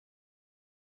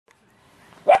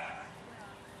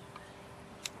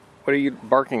What are you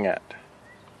barking at?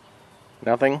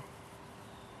 Nothing?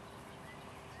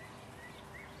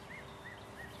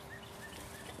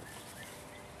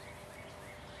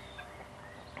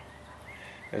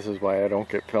 This is why I don't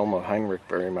get film of Heinrich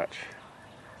very much.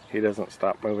 He doesn't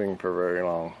stop moving for very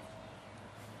long.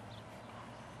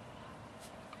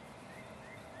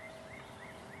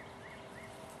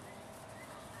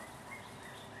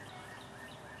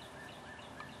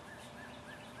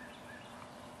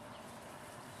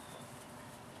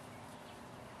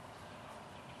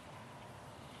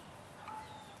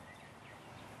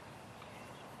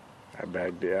 I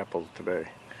bagged the apples today.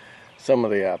 Some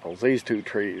of the apples, these 2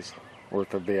 trees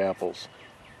worth of the apples.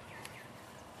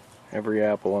 Every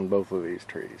apple on both of these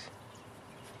trees.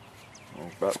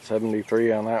 There's about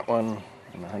 73 on that one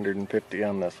and 150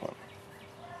 on this one.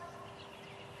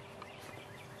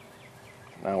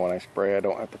 Now when I spray, I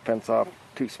don't have to fence off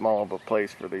too small of a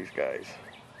place for these guys.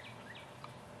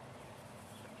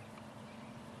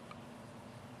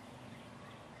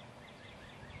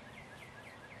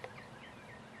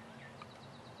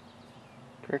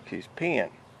 Trixie's peeing.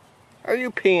 Are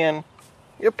you peeing?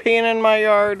 You're peeing in my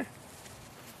yard?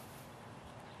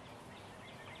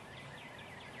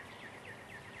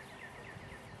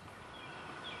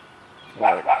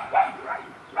 Well,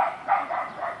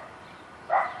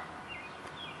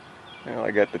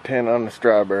 I got the 10 on the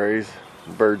strawberries.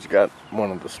 The birds got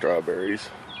one of the strawberries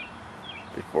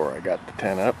before I got the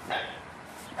 10 up.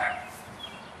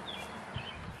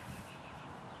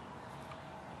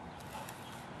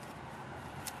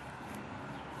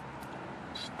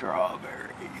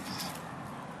 Strawberries.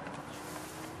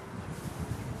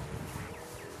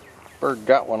 Bird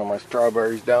got one of my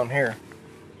strawberries down here.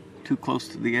 Too close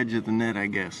to the edge of the net, I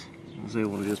guess. It was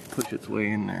able to just push its way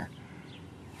in there.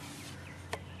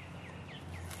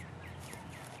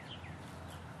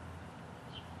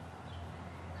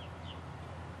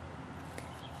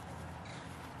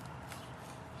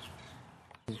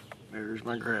 There's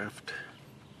my graft.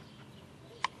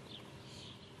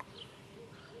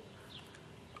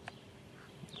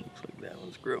 Looks like that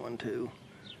one's growing too.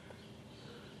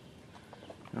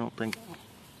 I don't think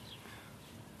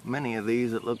many of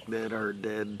these that look dead are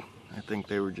dead. I think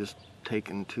they were just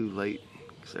taken too late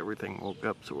because everything woke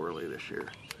up so early this year.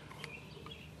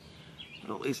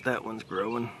 But at least that one's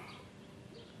growing.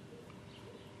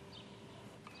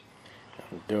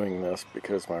 I'm doing this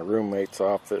because my roommate's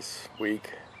off this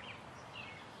week.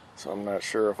 So I'm not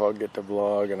sure if I'll get to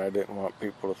vlog, and I didn't want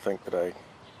people to think that I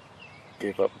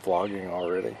gave up vlogging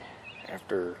already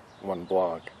after one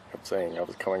vlog. I kept saying I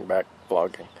was coming back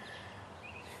vlogging.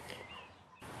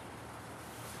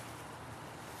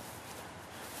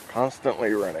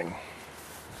 Constantly running.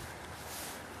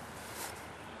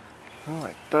 Well,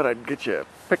 I thought I'd get you a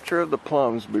picture of the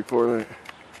plums before it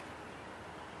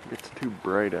gets too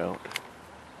bright out.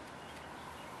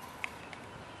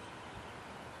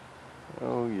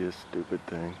 Oh, you stupid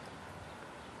thing.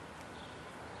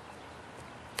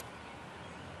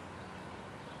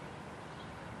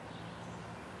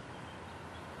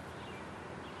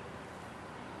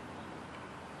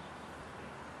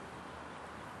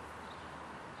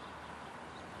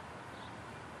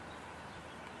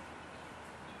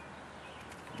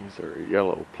 These are a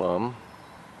yellow plum.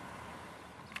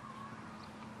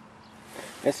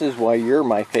 This is why you're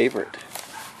my favorite.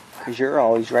 Because you're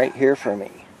always right here for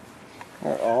me.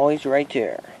 You're always right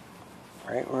there.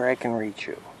 Right where I can reach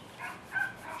you.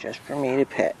 Just for me to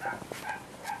pet.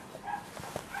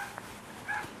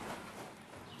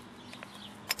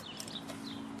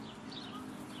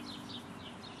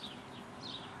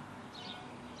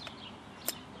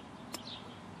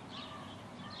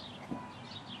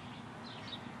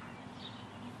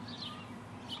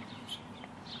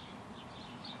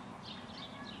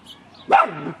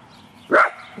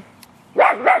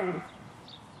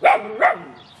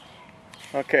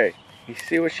 Okay, you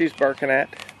see what she's barking at?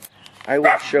 I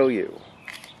will show you.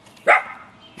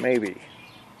 Maybe.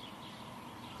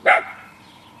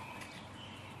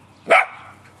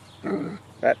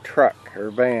 That truck,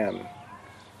 or van.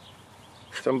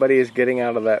 Somebody is getting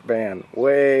out of that van.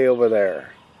 Way over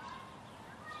there.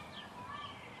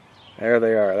 There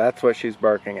they are. That's what she's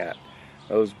barking at.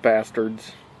 Those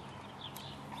bastards.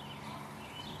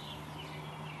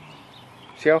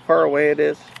 See how far away it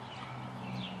is?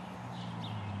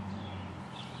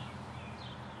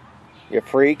 You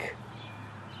freak.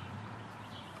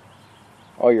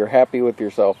 Oh, you're happy with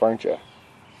yourself, aren't you?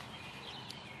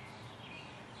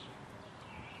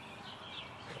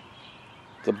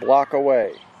 It's a block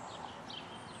away.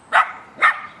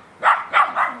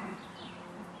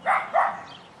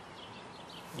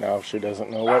 No, she doesn't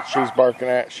know what she's barking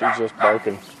at. She's just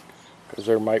barking. because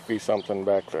there might be something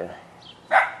back there.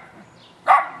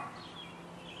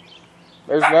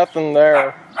 There's nothing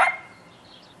there.